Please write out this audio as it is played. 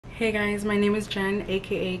Hey guys, my name is Jen,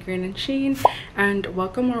 aka Green and Sheen, and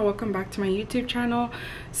welcome back to my YouTube channel.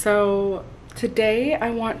 So today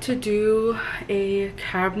I want to do a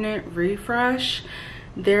cabinet refresh.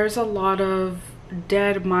 There's a lot of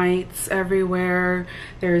dead mites everywhere.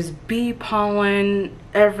 There's bee pollen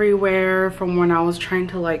everywhere from when I was trying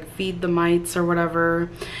to like feed the mites or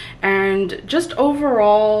whatever, and just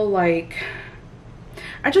overall, like,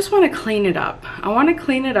 I just want to clean it up. I want to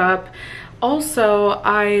clean it up. Also,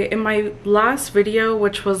 in my last video,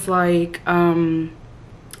 which was like,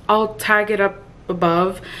 I'll tag it up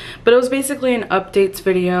above, but it was basically an updates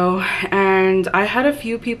video, and I had a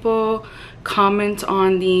few people comment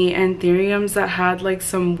on the anthuriums that had like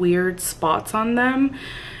some weird spots on them,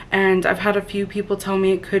 and I've had a few people tell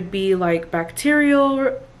me it could be like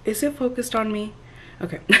bacterial. Is it focused on me?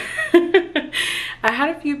 Okay. I had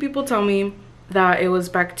a few people tell me that it was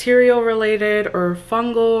bacterial related or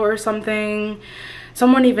fungal or something.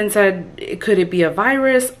 Someone even said, could it be a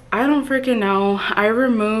virus? I don't freaking know. I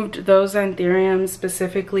removed those anthuriums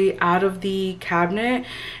specifically out of the cabinet,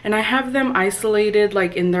 and I have them isolated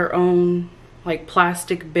like in their own like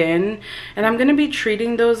plastic bin, and I'm gonna be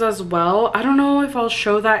treating those as well. I don't know if I'll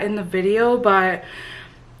show that in the video, but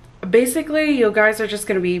basically you guys are just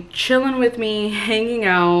gonna be chilling with me, hanging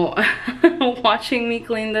out, watching me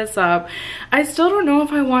clean this up. I still don't know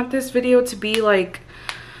if I want this video to be like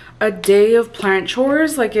a day of plant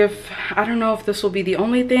chores. Like, I don't know if this will be the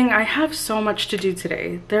only thing. I have so much to do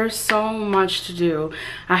today. There's so much to do.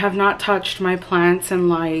 I have not touched my plants in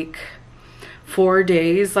like 4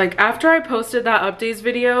 days. Like, after I posted that updates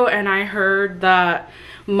video and I heard that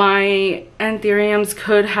my anthuriums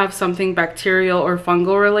could have something bacterial or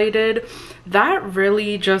fungal related, that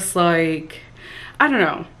really just like, I don't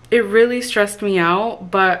know, it really stressed me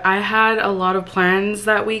out. But I had a lot of plans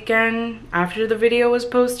that weekend after the video was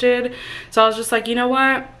posted, so I was just like, you know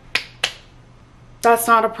what, that's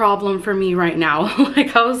not a problem for me right now.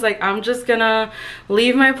 Like, I was like, I'm just gonna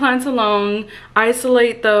leave my plants alone,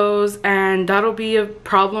 isolate those, and that'll be a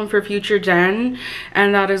problem for future Jen,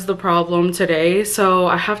 and that is the problem today. So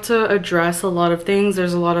I have to address a lot of things.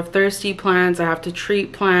 There's a lot of thirsty plants. I have to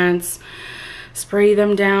treat plants, spray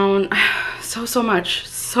them down. So much,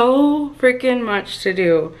 so freaking much to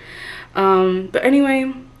do. But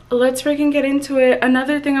anyway, let's freaking get into it.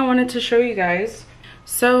 Another thing I wanted to show you guys.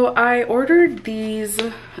 So I ordered these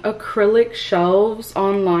acrylic shelves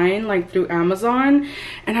online, like through Amazon,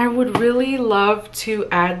 and I would really love to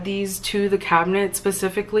add these to the cabinet,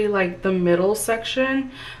 specifically like the middle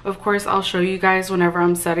section. Of course, I'll show you guys whenever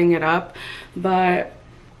I'm setting it up, but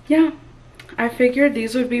yeah, I figured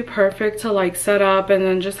these would be perfect to like set up and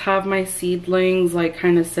then just have my seedlings like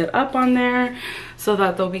kind of sit up on there so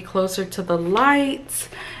that they'll be closer to the light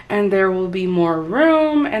and there will be more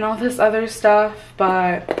room and all this other stuff.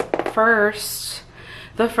 But first,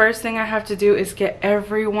 the first thing I have to do is get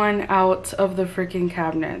everyone out of the freaking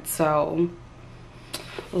cabinet. So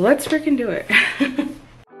let's freaking do it.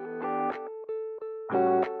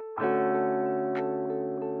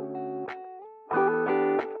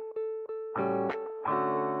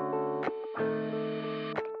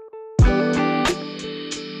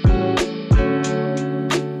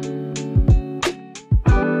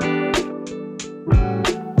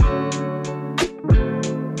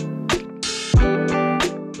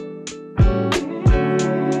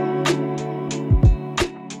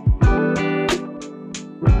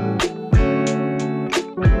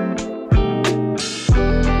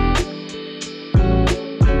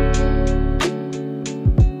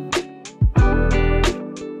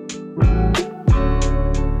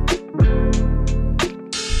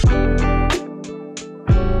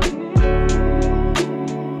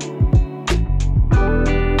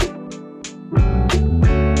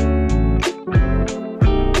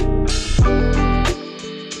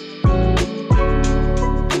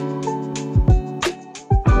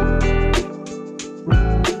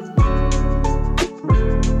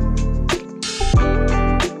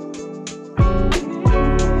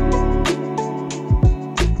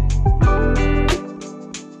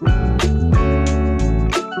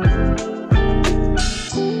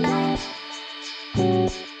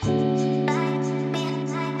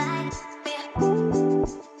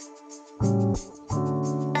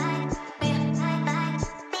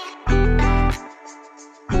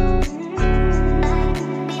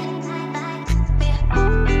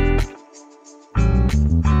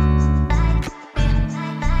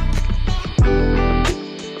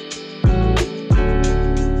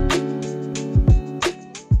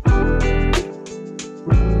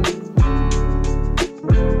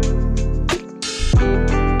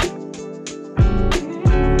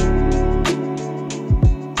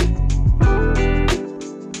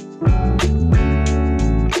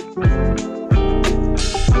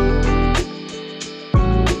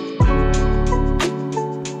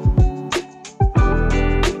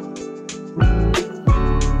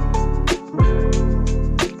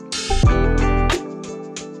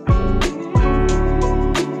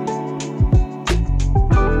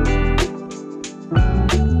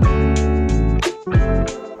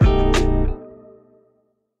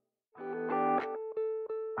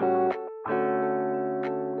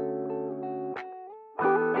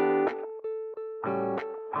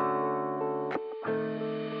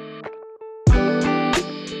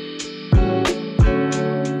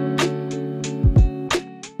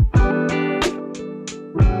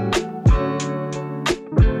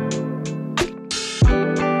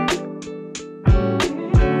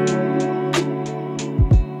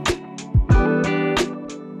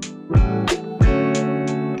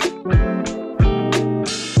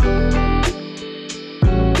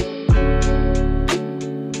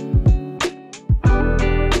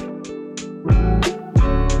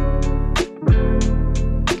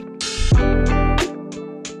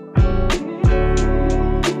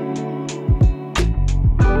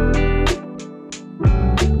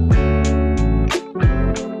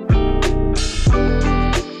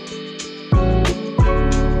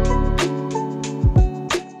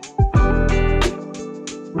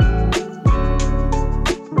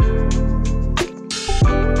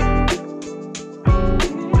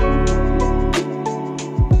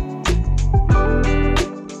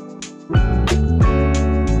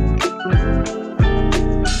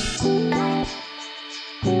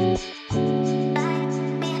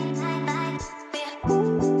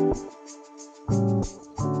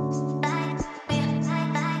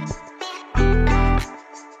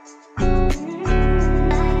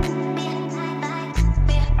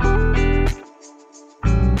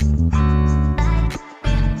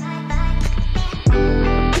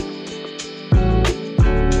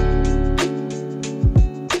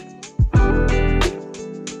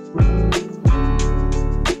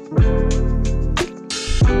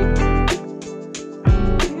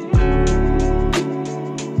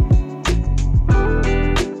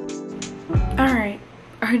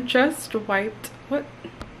 just wiped, what?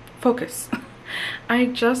 Focus. I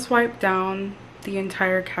just wiped down the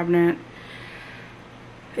entire cabinet.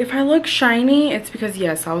 If I look shiny, it's because,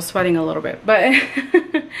 yes, I was sweating a little bit, but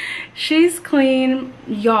she's clean.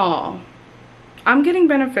 Y'all, I'm getting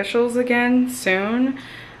beneficials again soon.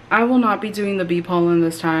 I will not be doing the bee pollen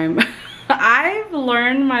this time. I've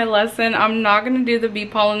learned my lesson. I'm not gonna do the bee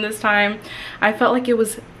pollen this time. I felt like it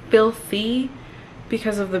was filthy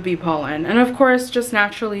because of the bee pollen, and of course just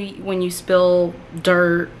naturally when you spill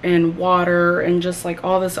dirt and water and just like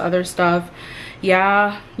all this other stuff,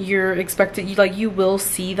 yeah, you're expected, like you will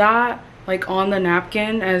see that like on the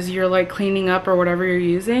napkin as you're like cleaning up or whatever you're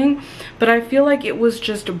using. But I feel like it was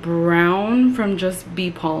just brown from just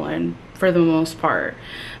bee pollen for the most part.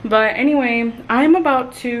 But anyway, I'm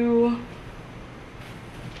about to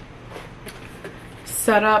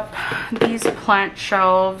set up these plant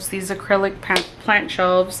shelves, these acrylic plant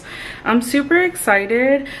shelves. I'm super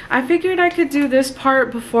excited. I figured I could do this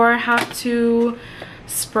part before I have to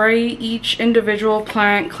spray each individual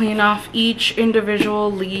plant, clean off each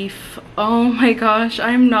individual leaf. Oh my gosh,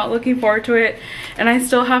 I'm not looking forward to it. And I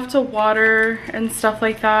still have to water and stuff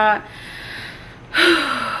like that.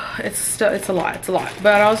 It's a lot.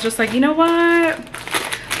 But I was just like, you know what?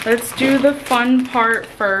 Let's do the fun part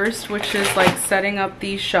first, which is like setting up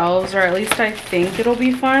these shelves, or at least I think it'll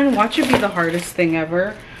be fun. Watch it be the hardest thing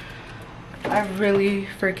ever. I really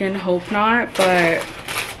freaking hope not, but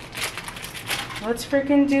let's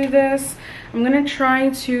freaking do this. I'm gonna try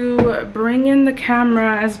to bring in the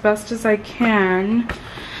camera as best as I can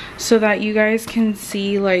so that you guys can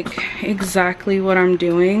see like exactly what I'm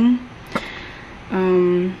doing.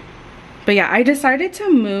 But yeah, I decided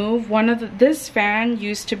to move one of this fan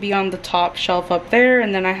used to be on the top shelf up there,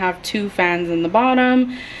 and then I have 2 fans in the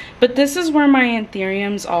bottom. But this is where my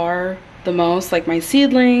anthuriums are the most, like my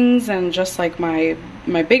seedlings and just like my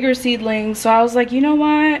bigger seedlings. So I was like, you know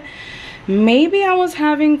what? Maybe I was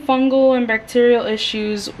having fungal and bacterial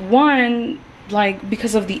issues. One, like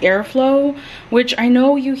because of the airflow, which I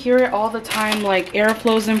know you hear it all the time, like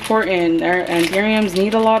airflow is important. Anthuriums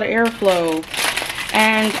need a lot of airflow.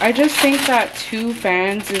 And I just think that 2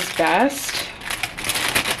 fans is best.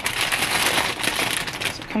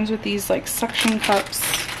 So it comes with these like suction cups.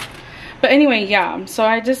 But anyway, yeah, so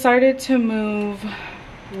I decided to move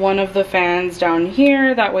one of the fans down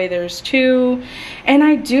here. That way there's 2. And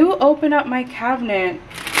I do open up my cabinet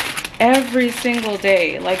every single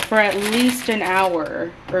day, like for at least an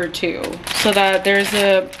hour or 2. So that there's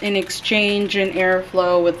an exchange in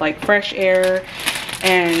airflow with like fresh air,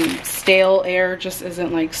 and stale air just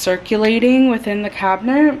isn't like circulating within the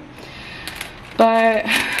cabinet. But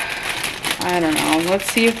I don't know,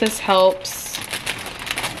 let's see if this helps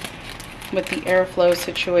with the airflow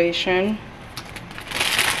situation.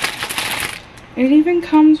 It even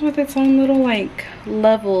comes with its own little like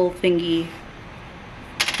level thingy.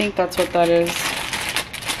 I think that's what that is.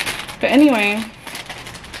 But anyway,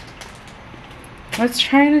 let's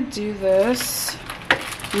try to do this.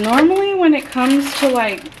 Normally when it comes to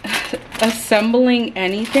like assembling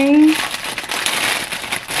anything,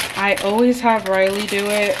 I always have Riley do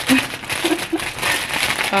it.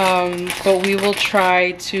 But we will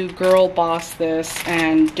try to girl boss this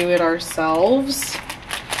and do it ourselves.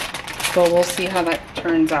 But we'll see how that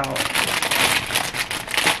turns out.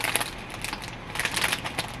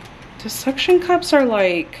 The suction cups are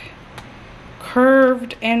like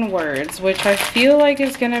curved inwards, which I feel like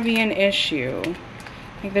is gonna be an issue.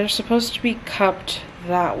 Like they're supposed to be cupped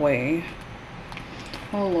that way.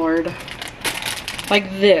 Oh Lord.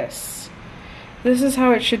 Like this. This is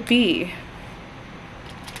how it should be.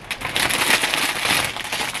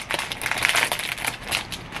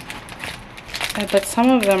 But some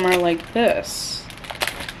of them are like this.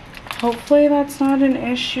 Hopefully that's not an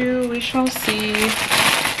issue. We shall see.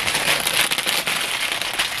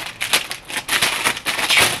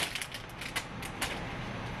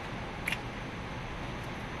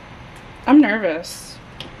 I'm nervous.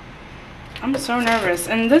 I'm so nervous.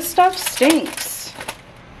 And this stuff stinks.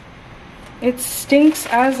 It stinks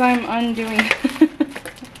as I'm undoing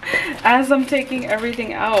as I'm taking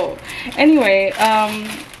everything out. Anyway,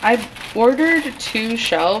 I ordered 2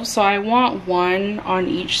 shelves, so I want 1 on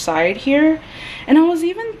each side here. And I was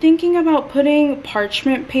even thinking about putting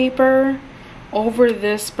parchment paper over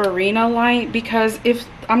this Barina light, because if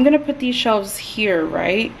I'm gonna put these shelves here,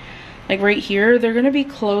 right? Like right here, they're gonna be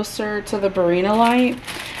closer to the Barina light,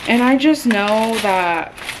 and I just know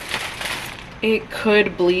that it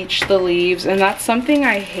could bleach the leaves, and that's something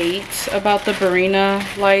I hate about the Barina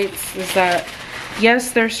lights, is that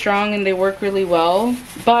yes, they're strong and they work really well,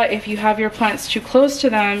 but if you have your plants too close to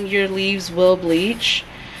them, your leaves will bleach.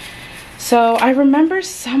 So I remember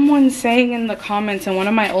someone saying in the comments in one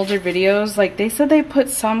of my older videos, like they said they put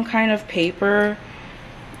some kind of paper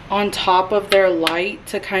on top of their light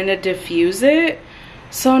to kind of diffuse it.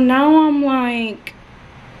 So now I'm like,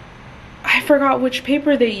 I forgot which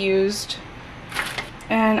paper they used,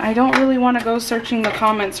 and I don't really want to go searching the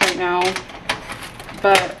comments right now,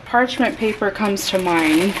 but parchment paper comes to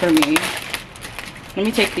mind for me. Let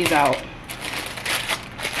me take these out.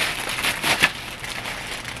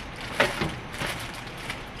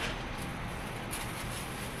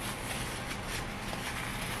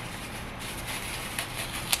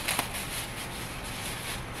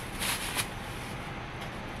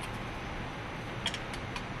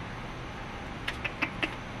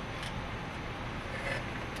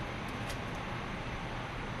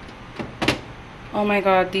 Oh my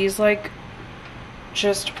god, these like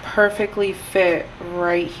just perfectly fit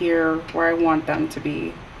right here where I want them to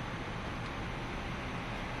be.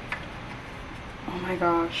 Oh my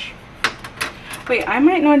gosh. Wait, I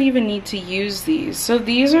might not even need to use these. So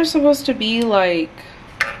these are supposed to be like,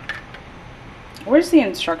 where's the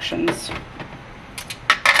instructions?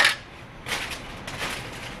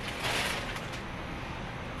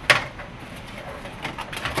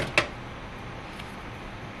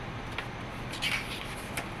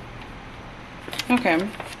 Okay,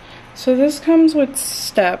 so this comes with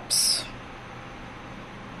steps,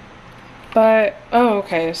 but, oh,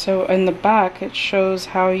 okay, so in the back it shows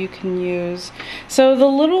how you can use, so the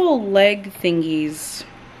little leg thingies,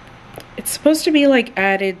 it's supposed to be like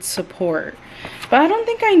added support, but I don't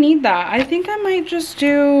think I need that. I think I might just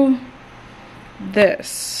do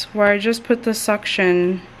this, where I just put the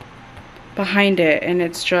suction behind it, and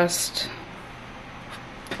it's just,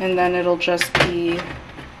 and then it'll just be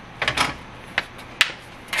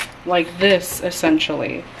like this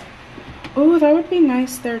essentially. Oh, that would be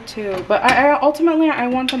nice there too, but I ultimately I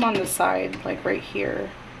want them on the side, like right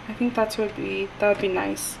here. I think that would be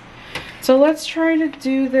nice. So let's try to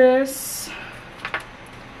do this.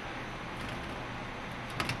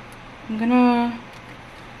 I'm gonna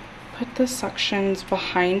put the suctions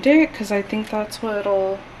behind it because I think that's what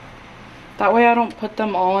it'll, that way I don't put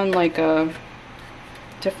them all in like a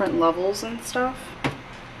different levels and stuff.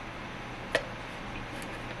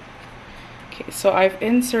 Okay, so I've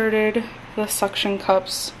inserted the suction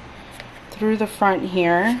cups through the front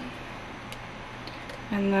here.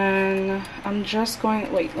 And then I'm just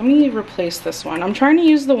going, wait, let me replace this one. I'm trying to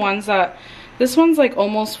use the ones that, this one's like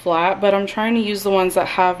almost flat, but I'm trying to use the ones that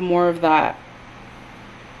have more of that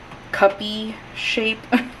cuppy shape.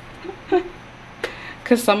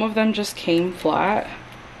 Because some of them just came flat,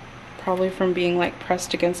 probably from being like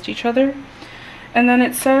pressed against each other. And then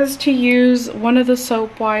it says to use one of the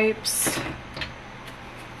soap wipes.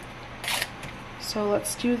 So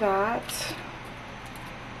let's do that.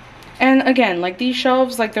 And again, like these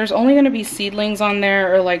shelves, like there's only going to be seedlings on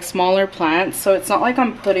there or like smaller plants. So it's not like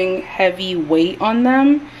I'm putting heavy weight on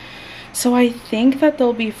them. So I think that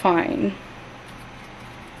they'll be fine.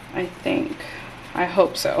 I think. I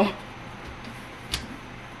hope so.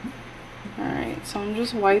 Alright, so I'm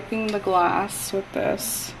just wiping the glass with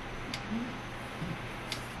this.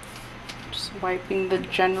 Just wiping the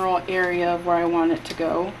general area of where I want it to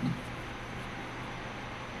go.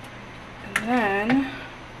 And then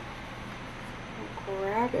we'll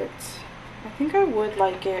grab it. I think I would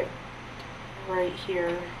like it right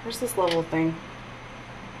here. Where's this level thing?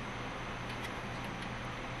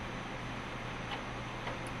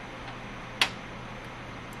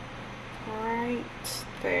 Right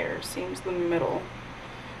there seems the middle.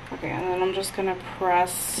 Okay, and then I'm just gonna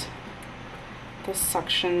press the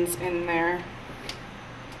suctions in there.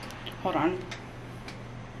 Hold on.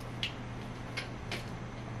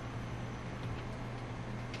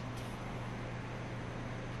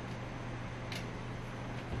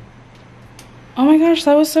 Oh my gosh,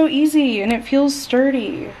 that was so easy and it feels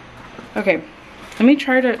sturdy. Okay, let me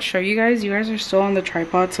try to show you guys. You guys are still on the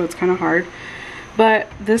tripod, so it's kind of hard. But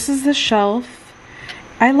this is the shelf.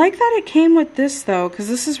 I like that it came with this though, because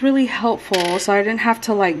this is really helpful, so I didn't have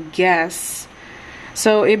to like guess.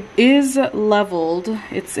 So it is leveled,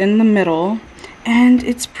 it's in the middle, and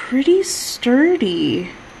it's pretty sturdy.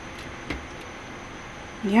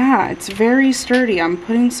 Yeah, it's very sturdy. I'm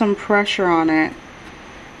putting some pressure on it,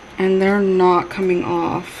 and they're not coming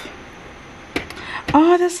off.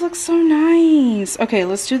 Oh, this looks so nice. Okay,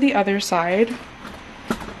 let's do the other side.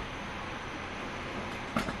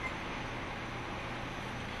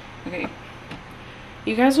 Okay,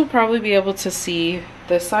 you guys will probably be able to see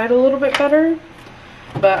this side a little bit better,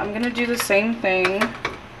 but I'm gonna do the same thing,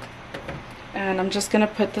 and I'm just gonna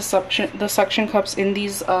put the suction cups in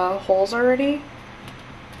these holes already.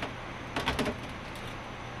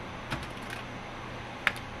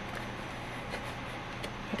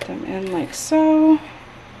 in like so.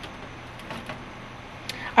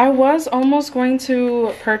 I was almost going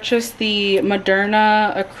to purchase the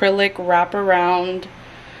Moderna acrylic wraparound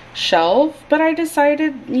shelf, but I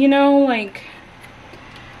decided, you know, like,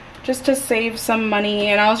 just to save some money,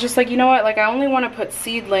 and I was just like, you know what, like, I only want to put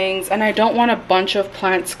seedlings and I don't want a bunch of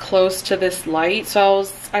plants close to this light, so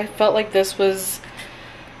I felt like this was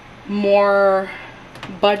more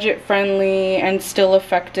budget friendly and still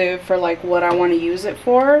effective for like what I want to use it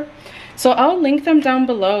for. So I'll link them down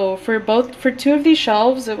below. For two of these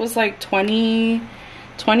shelves, it was like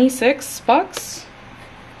 26 bucks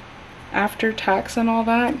after tax and all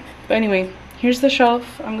that. But anyway, here's the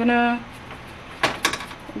shelf. I'm gonna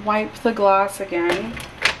wipe the glass again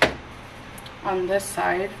on this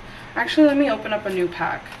side. Actually, let me open up a new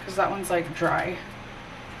pack because that one's like dry.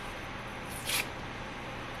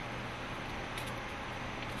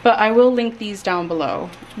 But I will link these down below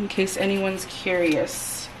in case anyone's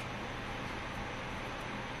curious.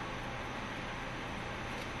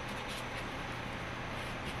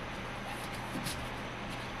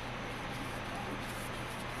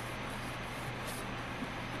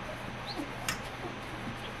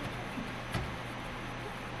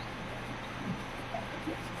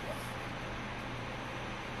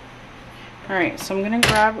 Alright, so I'm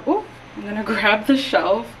gonna grab the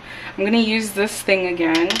shelf. I'm gonna use this thing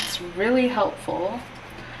again. It's really helpful.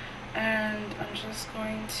 And I'm just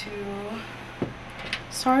going to,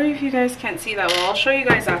 sorry if you guys can't see that well, I'll show you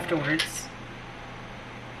guys afterwards.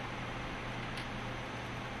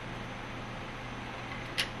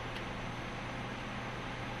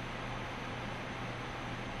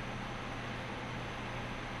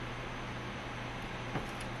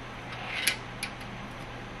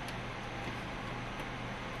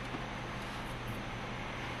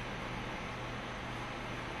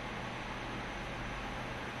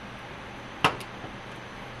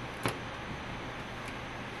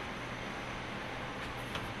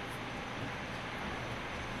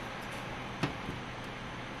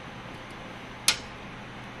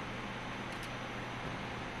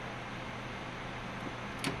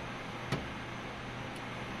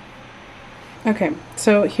 Okay,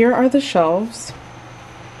 so here are the shelves.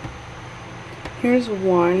 Here's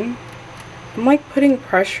one. I'm like putting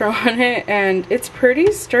pressure on it and it's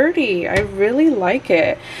pretty sturdy. I really like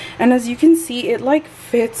it. And as you can see, it like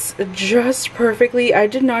fits just perfectly. I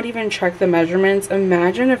did not even check the measurements.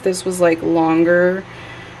 Imagine if this was like longer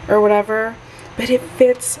or whatever, but it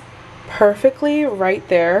fits perfectly right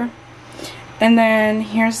there. And then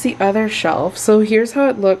here's the other shelf. So here's how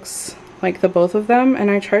it looks, like the both of them,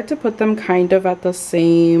 and I tried to put them kind of at the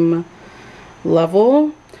same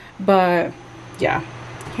level, but yeah.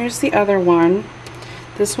 Here's the other one.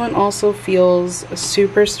 This one also feels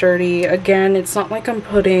super sturdy. Again, it's not like I'm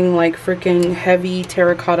putting like freaking heavy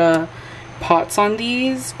terracotta pots on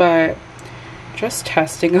these, but just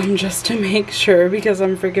testing them just to make sure because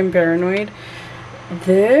I'm freaking paranoid.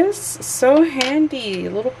 This, so handy,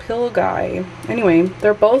 little pill guy. Anyway,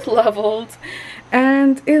 they're both leveled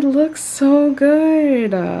and it looks so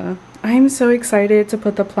good. I'm so excited to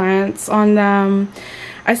put the plants on them.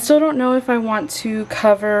 I still don't know if I want to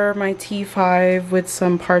cover my T5 with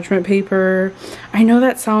some parchment paper. I know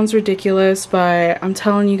that sounds ridiculous, but I'm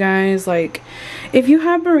telling you guys, like, if you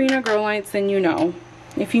have Marina grow lights, then you know.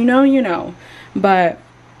 If you know, you know. But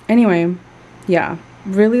anyway, yeah,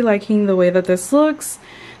 really liking the way that this looks.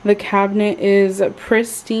 The cabinet is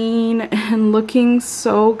pristine and looking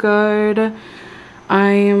so good.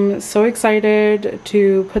 I'm so excited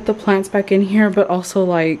to put the plants back in here, but also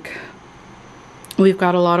like we've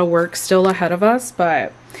got a lot of work still ahead of us.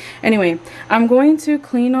 But anyway, I'm going to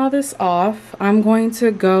clean all this off. I'm going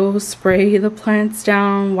to go spray the plants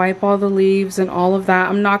down, wipe all the leaves and all of that.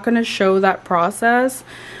 I'm not going to show that process.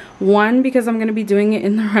 One, because I'm going to be doing it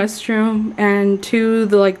in the restroom, and two,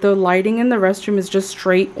 the lighting in the restroom is just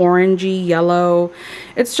straight orangey yellow.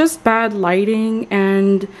 It's just bad lighting,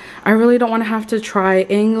 and I really don't want to have to try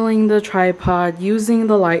angling the tripod, using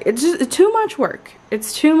the light. It's just too much work.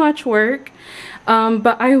 It's too much work.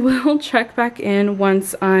 But I will check back in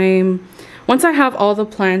once I have all the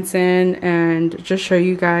plants in and just show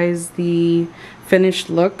you guys the finished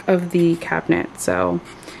look of the cabinet. So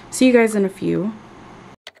see you guys in a few.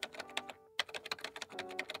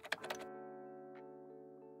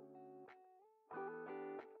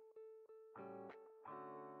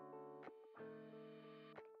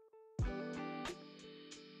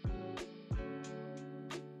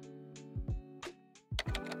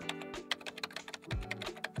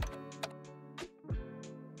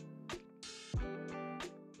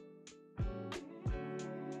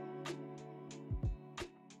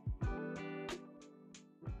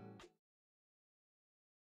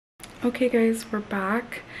 Okay guys, we're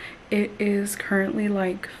back. It is currently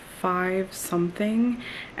like 5 something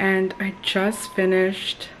and I just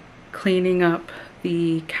finished cleaning up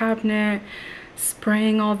the cabinet,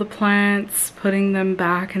 spraying all the plants, putting them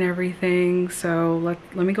back and everything. So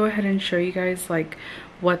let me go ahead and show you guys like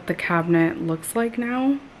what the cabinet looks like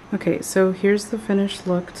now. Okay, so here's the finished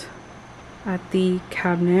look at the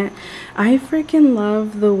cabinet. I freaking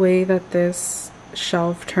love the way that these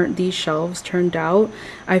shelves turned out.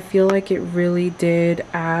 I feel like it really did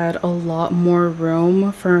add a lot more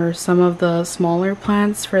room for some of the smaller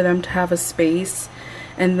plants for them to have a space,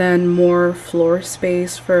 and then more floor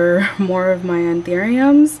space for more of my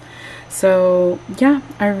anthuriums. So yeah,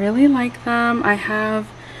 I really like them. I have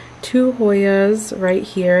 2 Hoyas right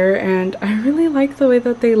here and I really like the way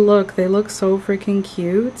that they look. They look so freaking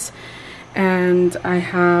cute. And I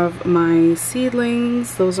have my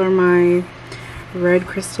seedlings. Those are my red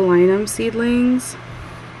crystallinum seedlings,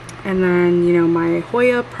 and then, you know, my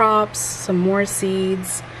Hoya props, some more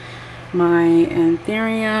seeds, my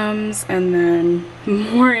anthuriums, and then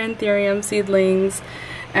more anthurium seedlings.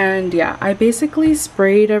 And yeah, I basically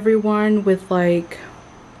sprayed everyone with like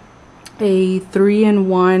a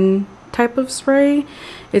 3-in-1 type of spray.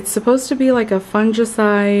 It's supposed to be like a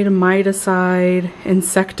fungicide, miticide,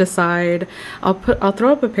 insecticide. I'll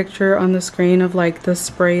throw up a picture on the screen of like the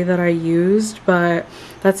spray that I used, but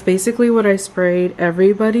that's basically what I sprayed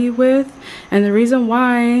everybody with. And the reason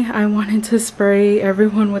why I wanted to spray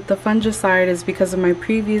everyone with the fungicide is because of my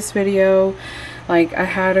previous video. Like, I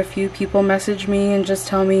had a few people message me and just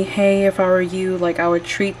tell me, hey, if I were you, like, I would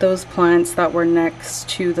treat those plants that were next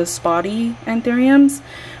to the spotty anthuriums,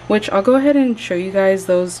 which I'll go ahead and show you guys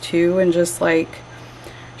those too, and just like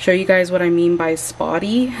show you guys what I mean by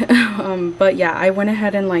spotty. But yeah, I went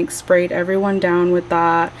ahead and like sprayed everyone down with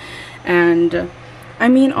that. And I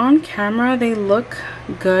mean, on camera they look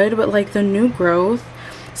good, but like the new growth.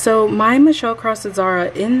 So my Michelle Crosted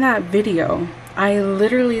Zara, in that video, I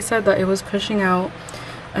literally said that it was pushing out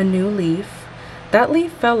a new leaf. That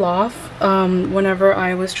leaf fell off whenever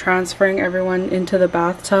I was transferring everyone into the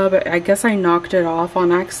bathtub. I guess I knocked it off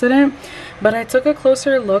on accident, but I took a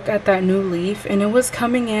closer look at that new leaf and it was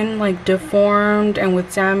coming in like deformed and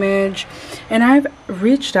with damage. And I've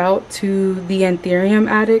reached out to the Anthurium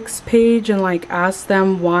Addicts page and like asked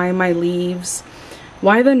them why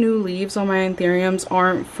the new leaves on my anthuriums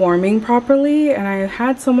aren't forming properly. And I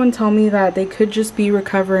had someone tell me that they could just be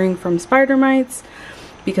recovering from spider mites,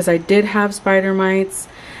 because I did have spider mites.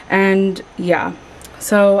 And yeah,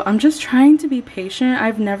 so I'm just trying to be patient.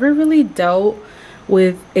 I've never really dealt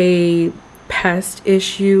with a pest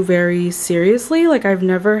issue very seriously. Like, I've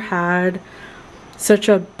never had such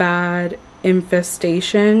a bad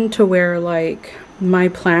infestation to where like my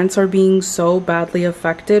plants are being so badly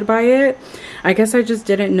affected by it. I guess I just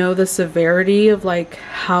didn't know the severity of like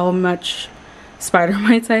how much spider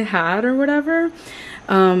mites I had or whatever.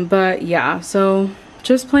 But yeah, so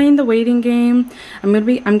just playing the waiting game. I'm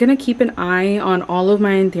gonna keep an eye on all of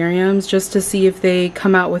my anthuriums just to see if they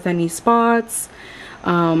come out with any spots,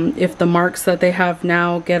 if the marks that they have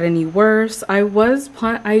now get any worse. I was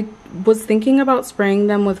thinking about spraying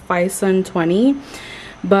them with Fison 20,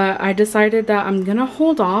 but I decided that I'm gonna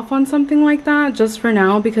hold off on something like that just for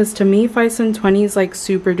now, because to me Fison 20 is like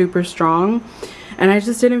super duper strong. And I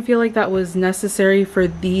just didn't feel like that was necessary for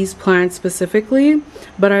these plants specifically.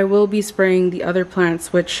 But I will be spraying the other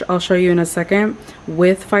plants, which I'll show you in a second,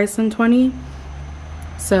 with Fison 20.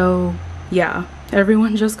 So yeah,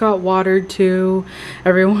 everyone just got watered too.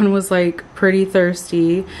 Everyone was like pretty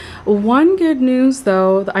thirsty. One good news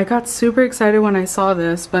though, I got super excited when I saw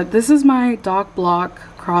this, but this is my Doc Block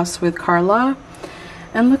crossed with Carla.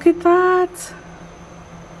 And look at that.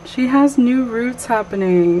 She has new roots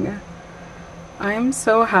happening. I'm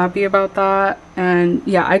so happy about that. And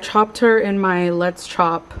yeah, I chopped her in my Let's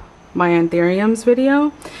Chop My Anthuriums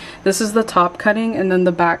video. This is the top cutting, and then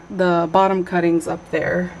the bottom cuttings up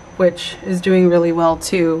there, which is doing really well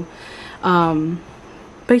too.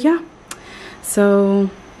 But yeah, so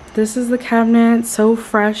this is the cabinet, so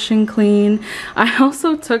fresh and clean. I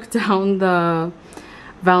also took down the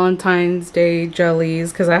Valentine's Day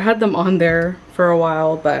jellies because I had them on there for a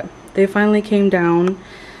while, but they finally came down.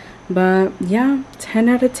 But yeah, 10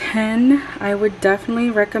 out of 10. I would definitely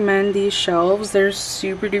recommend these shelves. They're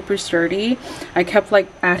super duper sturdy. I kept like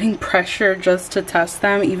adding pressure just to test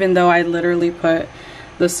them, even though I literally put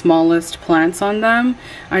the smallest plants on them.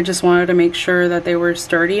 I just wanted to make sure that they were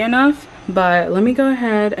sturdy enough. But let me go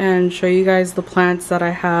ahead and show you guys the plants that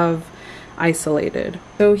I have isolated.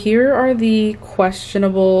 So here are the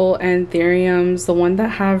questionable anthuriums, the one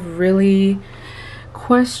that have really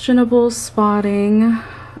questionable spotting.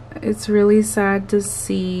 It's really sad to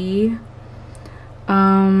see.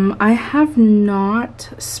 I have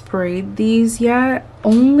not sprayed these yet,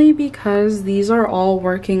 only because these are all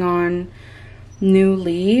working on new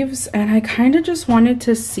leaves, and I kind of just wanted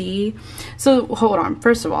to see. So hold on,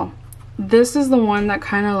 first of all, this is the one that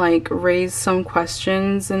kind of like raised some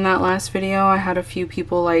questions in that last video. I had a few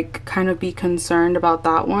people like kind of be concerned about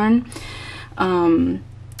that one,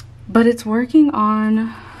 but it's working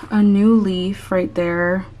on a new leaf right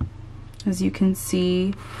there, as you can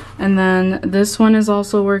see, and then this one is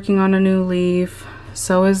also working on a new leaf,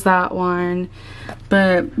 so is that one.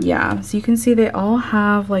 But yeah, so you can see they all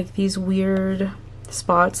have like these weird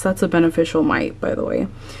spots. That's a beneficial mite, by the way.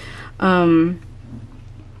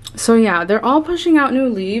 So yeah, they're all pushing out new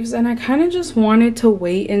leaves, and I kind of just wanted to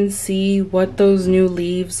wait and see what those new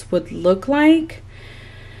leaves would look like,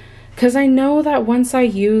 because I know that once I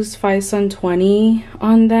use Sun 20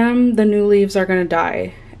 on them, the new leaves are gonna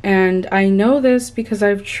die. And I know this because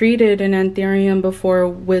I've treated an anthurium before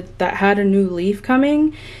with that had a new leaf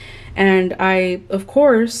coming, and I of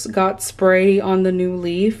course got spray on the new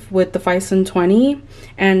leaf with the Sun 20,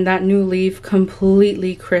 and that new leaf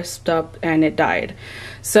completely crisped up and it died.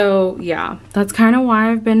 So yeah, that's kind of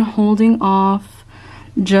why I've been holding off,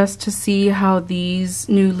 just to see how these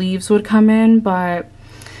new leaves would come in. But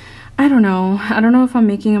I don't know if I'm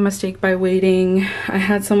making a mistake by waiting. I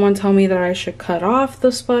had someone tell me that I should cut off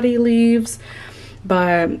the spotty leaves,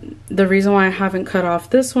 but the reason why I haven't cut off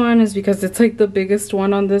this one is because it's like the biggest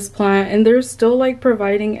one on this plant, and they're still like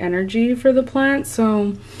providing energy for the plant.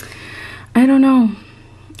 So I don't know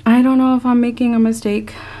if I'm making a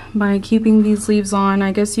mistake by keeping these leaves on.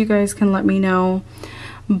 I guess you guys can let me know,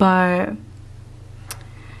 but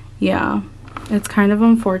yeah, it's kind of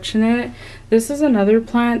unfortunate. This is another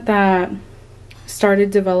plant that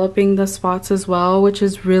started developing the spots as well, which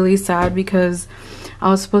is really sad, because I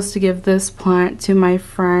was supposed to give this plant to my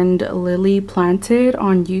friend Lily Planted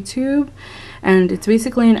on YouTube, and it's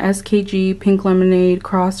basically an SKG pink lemonade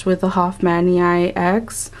crossed with a Hoffmanii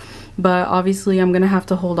X, but obviously I'm gonna have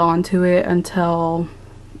to hold on to it until,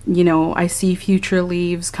 you know, I see future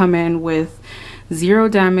leaves come in with 0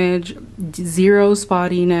 damage, 0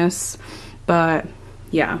 spottiness. But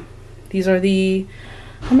yeah, these are the,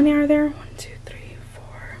 how many are there? 1, 2, 3,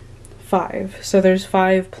 4, 5. So there's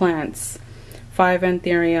 5 plants, 5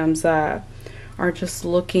 anthuriums that are just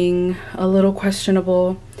looking a little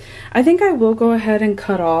questionable. I think I will go ahead and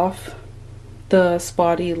cut off the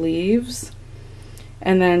spotty leaves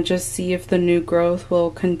and then just see if the new growth will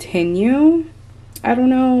continue. I don't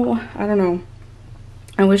know.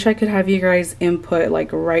 I wish I could have you guys input like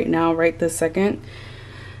right now, right this second.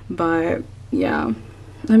 But yeah,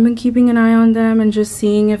 I've been keeping an eye on them and just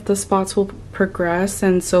seeing if the spots will progress,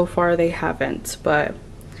 and so far they haven't. But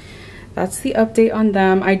that's the update on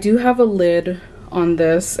them. I do have a lid on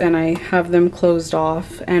this, and I have them closed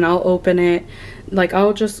off, and I'll open it, like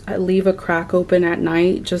I'll just leave a crack open at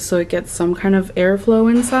night just so it gets some kind of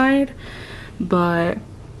airflow inside. But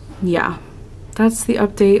yeah, that's the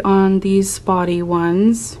update on these spotty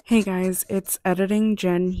ones. Hey guys, it's Editing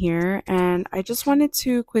Jen here, and I just wanted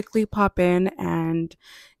to quickly pop in and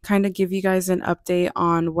kind of give you guys an update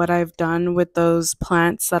on what I've done with those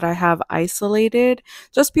plants that I have isolated,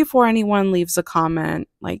 just before anyone leaves a comment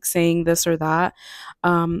like saying this or that.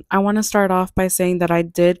 I want to start off by saying that I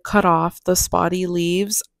did cut off the spotty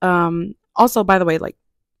leaves. Also, by the way, like,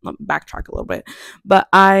 backtrack a little bit, but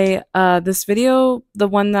this video, the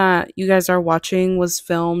one that you guys are watching, was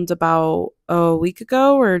filmed about a week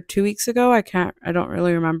ago or 2 weeks ago. I don't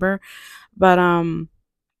really remember, but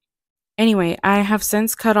anyway, I have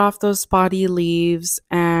since cut off those spotty leaves,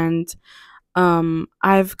 and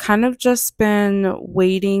I've kind of just been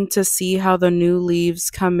waiting to see how the new leaves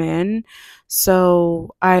come in.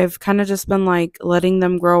 So I've kind of just been like letting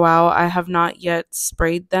them grow out. I have not yet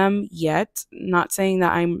sprayed them yet. Not saying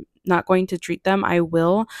that I'm not going to treat them. I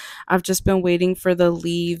will. I've just been waiting for the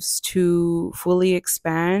leaves to fully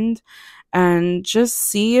expand and just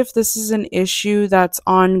see if this is an issue that's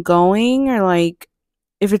ongoing, or like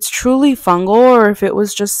if it's truly fungal, or if it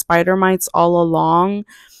was just spider mites all along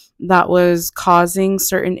that was causing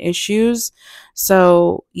certain issues.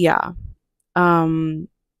 So yeah,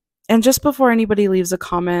 and just before anybody leaves a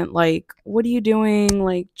comment like, what are you doing,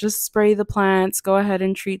 like just spray the plants, go ahead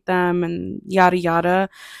and treat them, and yada yada,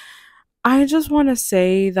 I just want to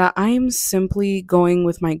say that I'm simply going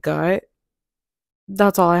with my gut.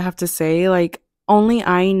 That's all I have to say. Like, only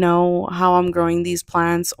I know how I'm growing these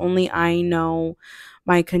plants, only I know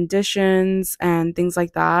my conditions and things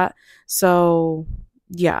like that. So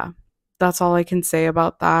yeah, that's all I can say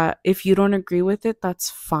about that. If you don't agree with it, that's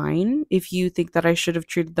fine. If you think that I should have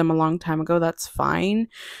treated them a long time ago, that's fine.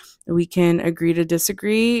 We can agree to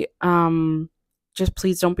disagree. Just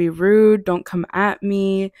please don't be rude. Don't come at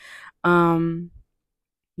me. Um,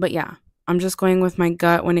 but yeah, I'm just going with my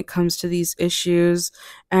gut when it comes to these issues.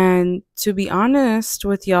 And to be honest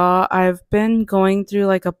with y'all, I've been going through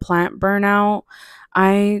like a plant burnout.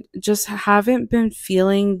 I just haven't been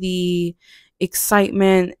feeling the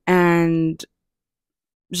excitement and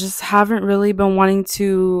just haven't really been wanting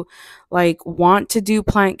to like want to do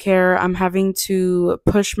plant care. I'm having to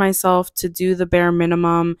push myself to do the bare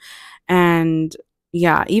minimum. And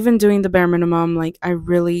yeah, even doing the bare minimum, like I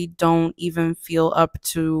really don't even feel up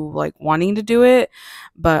to like wanting to do it.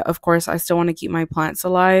 But of course, I still want to keep my plants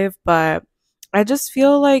alive. But I just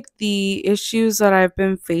feel like the issues that I've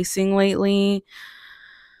been facing lately,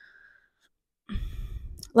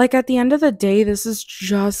 like at the end of the day, this is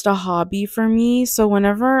just a hobby for me. So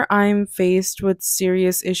whenever I'm faced with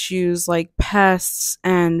serious issues like pests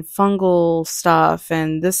and fungal stuff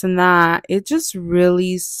and this and that, it just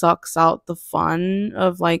really sucks out the fun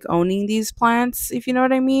of like owning these plants, if you know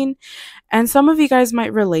what I mean. And some of you guys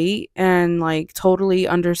might relate and like totally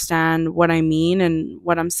understand what I mean and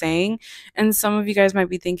what I'm saying. And some of you guys might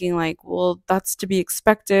be thinking, like, well, that's to be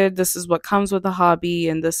expected. This is what comes with a hobby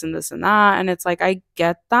and this and this and that. And it's like, I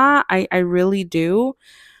get that. I really do.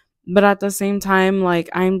 But at the same time, like,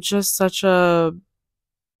 I'm just such a,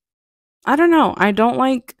 I don't know. I don't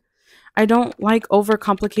like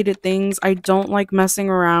overcomplicated things. I don't like messing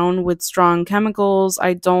around with strong chemicals.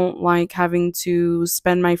 I don't like having to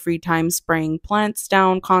spend my free time spraying plants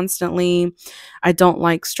down constantly. I don't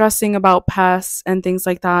like stressing about pests and things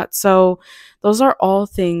like that. So, those are all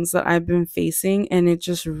things that I've been facing, and it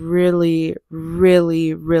just really,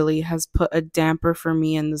 really, really has put a damper for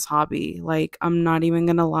me in this hobby. Like, I'm not even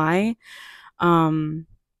gonna lie. Um,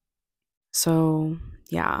 so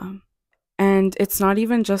yeah. And it's not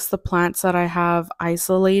even just the plants that I have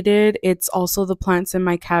isolated, it's also the plants in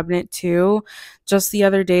my cabinet too. Just the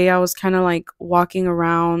other day, I was kind of like walking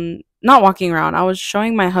around, not walking around, I was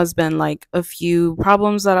showing my husband like a few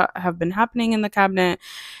problems that have been happening in the cabinet.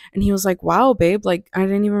 And he was like, wow, babe, like I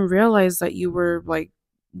didn't even realize that you were like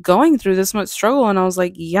going through this much struggle. And I was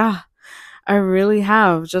like, yeah, I really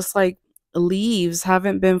have. Just like leaves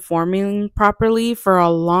haven't been forming properly for a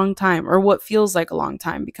long time, or what feels like a long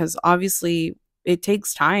time, because obviously it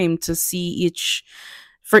takes time to see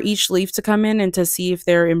for each leaf to come in and to see if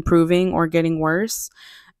they're improving or getting worse.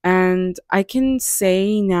 And I can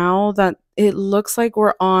say now that it looks like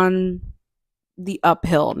we're on the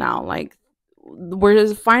uphill now. Like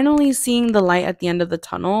we're finally seeing the light at the end of the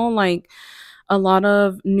tunnel. Like a lot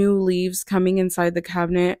of new leaves coming inside the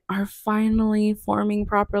cabinet are finally forming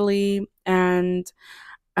properly, and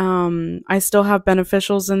I still have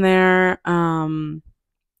beneficials in there.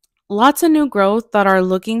 Lots of new growth that are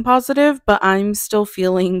looking positive, but I'm still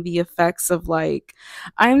feeling the effects of like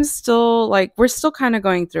I'm still like we're still kind of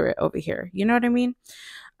going through it over here. You know what I mean?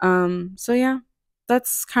 So yeah,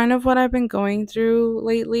 that's kind of what I've been going through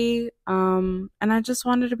lately. And I just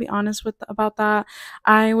wanted to be honest with about that.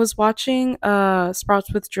 I was watching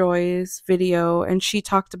Sprouts with Joy's video, and she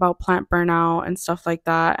talked about plant burnout and stuff like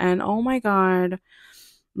that. And oh my god,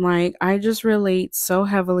 like I just relate so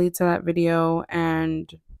heavily to that video. And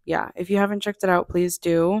yeah, if you haven't checked it out, please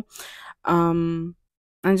do. Um,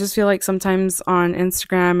 I just feel like sometimes on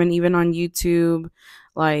Instagram and even on YouTube,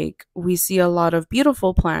 like we see a lot of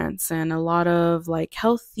beautiful plants and a lot of like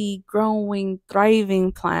healthy, growing,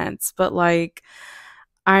 thriving plants, but like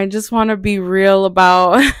I just want to be real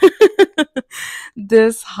about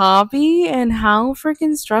this hobby and how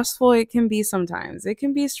freaking stressful it can be sometimes. It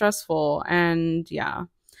can be stressful, and yeah.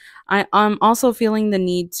 I'm also feeling the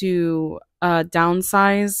need to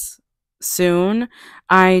downsize soon.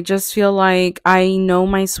 I just feel like I know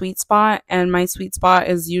my sweet spot, and my sweet spot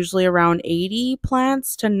is usually around 80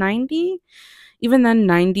 plants to 90. Even then,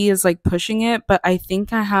 90 is like pushing it, but I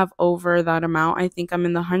think I have over that amount. I think I'm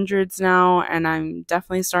in the hundreds now, and I'm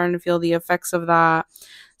definitely starting to feel the effects of that.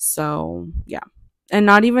 So, yeah. And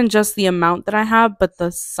not even just the amount that I have, but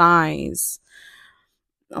the size,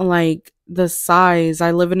 like the size.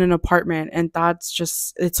 I live in an apartment, and that's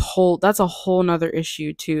a whole nother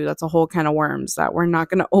issue too. That's a whole can of worms that we're not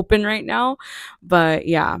going to open right now. But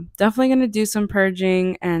yeah, definitely going to do some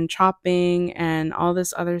purging and chopping and all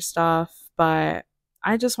this other stuff. But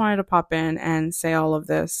I just wanted to pop in and say all of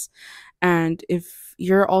this. And if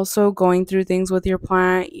you're also going through things with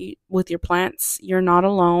with your plants, you're not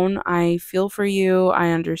alone. I feel for you,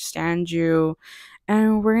 I understand you,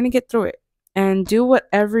 and we're going to get through it and do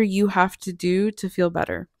whatever you have to do to feel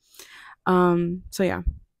better. So yeah,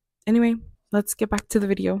 anyway, let's get back to the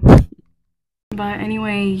video. But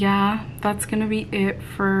anyway, yeah, that's gonna be it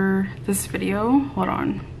for this video. Hold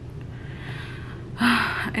on.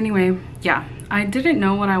 Anyway, yeah, I didn't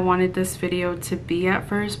know what I wanted this video to be at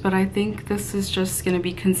first, but I think this is just gonna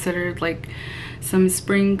be considered like some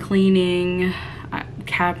spring cleaning,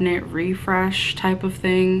 cabinet refresh type of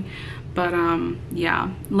thing. But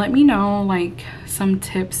yeah, let me know like some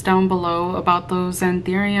tips down below about those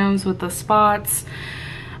anthuriums with the spots.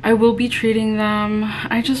 I will be treating them.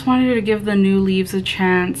 I just wanted to give the new leaves a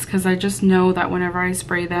chance because I just know that whenever I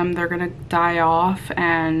spray them, they're gonna die off,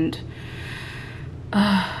 and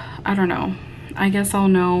I don't know. I guess I'll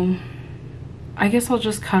know. I guess I'll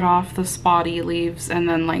just cut off the spotty leaves and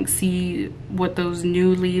then like see what those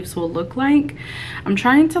new leaves will look like. I'm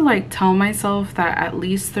trying to like tell myself that at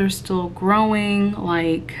least they're still growing,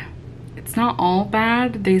 like it's not all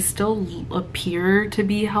bad. They still appear to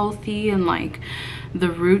be healthy and like the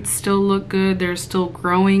roots still look good. They're still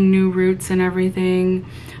growing new roots and everything.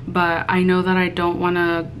 But I know that I don't want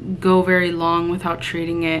to go very long without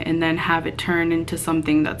treating it and then have it turn into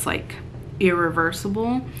something that's like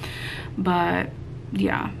irreversible. But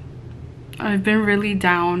yeah, I've been really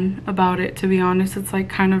down about it, to be honest. It's like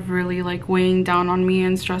kind of really like weighing down on me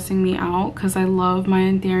and stressing me out because I love my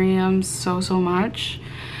anthuriums so much,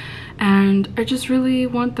 and I just really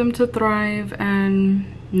want them to thrive and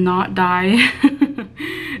not die.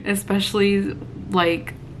 Especially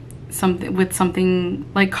like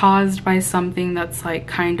something like caused by something that's like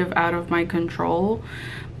kind of out of my control.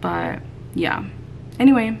 But yeah,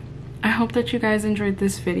 anyway, I hope that you guys enjoyed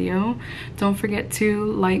this video. Don't forget to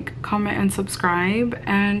like, comment, and subscribe,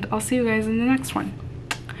 and I'll see you guys in the next one.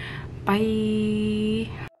 Bye.